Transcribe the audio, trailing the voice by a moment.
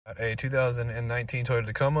A 2019 Toyota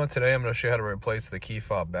Tacoma. Today I'm going to show you how to replace the key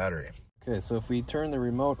fob battery. Okay, so if we turn the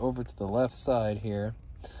remote over to the left side here,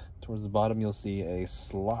 towards the bottom you'll see a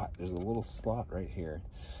slot. There's a little slot right here.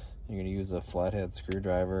 You're going to use a flathead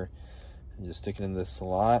screwdriver and just stick it in this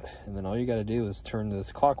slot, and then all you got to do is turn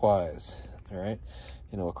this clockwise, all right?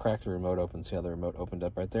 And it will crack the remote open. See how the remote opened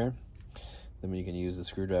up right there? Then you can use the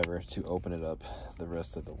screwdriver to open it up the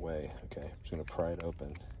rest of the way. Okay, I'm just going to pry it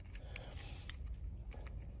open.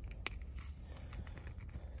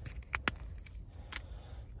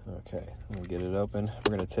 Okay, I'm gonna get it open.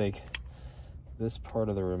 We're gonna take this part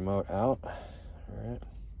of the remote out. All right,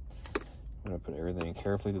 I'm gonna put everything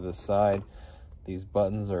carefully to the side. These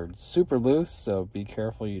buttons are super loose, so be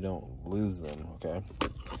careful you don't lose them, okay?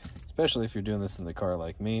 Especially if you're doing this in the car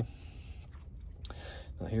like me.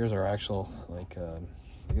 Now here's our actual, I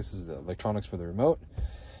guess this is the electronics for the remote.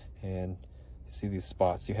 And you see these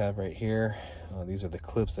spots you have right here? These are the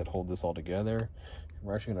clips that hold this all together.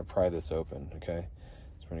 We're actually gonna pry this open, okay?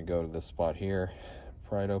 We're going to go to this spot here,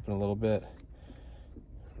 pry it open a little bit,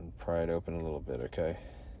 and pry it open a little bit, okay?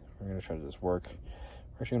 We're going to try to just work.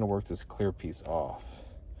 We're actually going to work this clear piece off.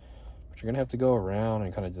 But you're going to have to go around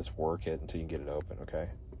and kind of just work it until you get it open, okay?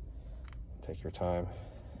 Take your time.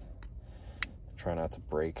 Try not to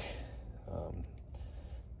break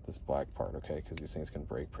this black part, okay? Because these things can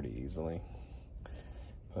break pretty easily.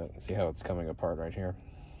 But see how it's coming apart right here?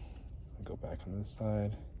 I'll go back on this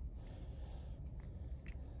side.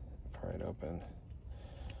 Pry it open,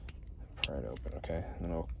 okay? And then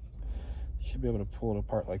you should be able to pull it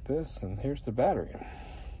apart like this, and here's the battery.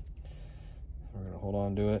 We're gonna hold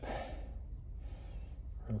on to it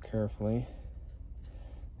real carefully.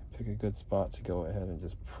 Pick a good spot to go ahead and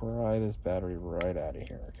just pry this battery right out of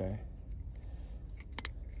here, okay?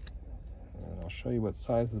 And I'll show you what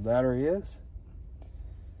size the battery is.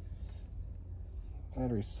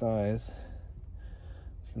 Battery size.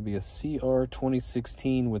 It's going to be a CR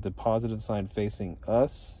 2016 with the positive sign facing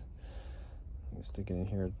us. You stick it in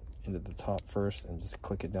here into the top first and just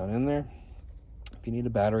click it down in there. If you need a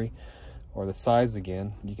battery or the size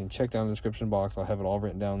again, you can check down the description box. I'll have it all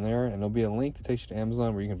written down there, and there'll be a link that takes you to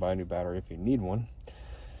Amazon where you can buy a new battery if you need one.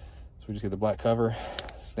 So we just get the black cover,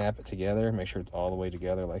 snap it together, make sure it's all the way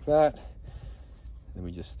together like that. Then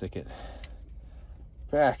we just stick it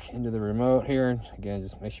back into the remote here. And again,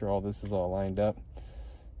 just make sure all this is all lined up.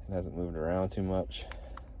 It hasn't moved around too much.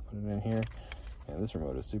 Put it in here. And this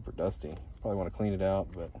remote is super dusty. Probably want to clean it out,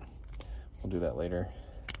 but we'll do that later.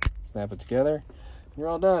 Snap it together. You're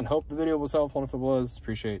all done. Hope the video was helpful. If it was,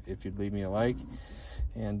 appreciate if you'd leave me a like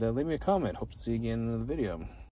and leave me a comment. Hope to see you again in the video.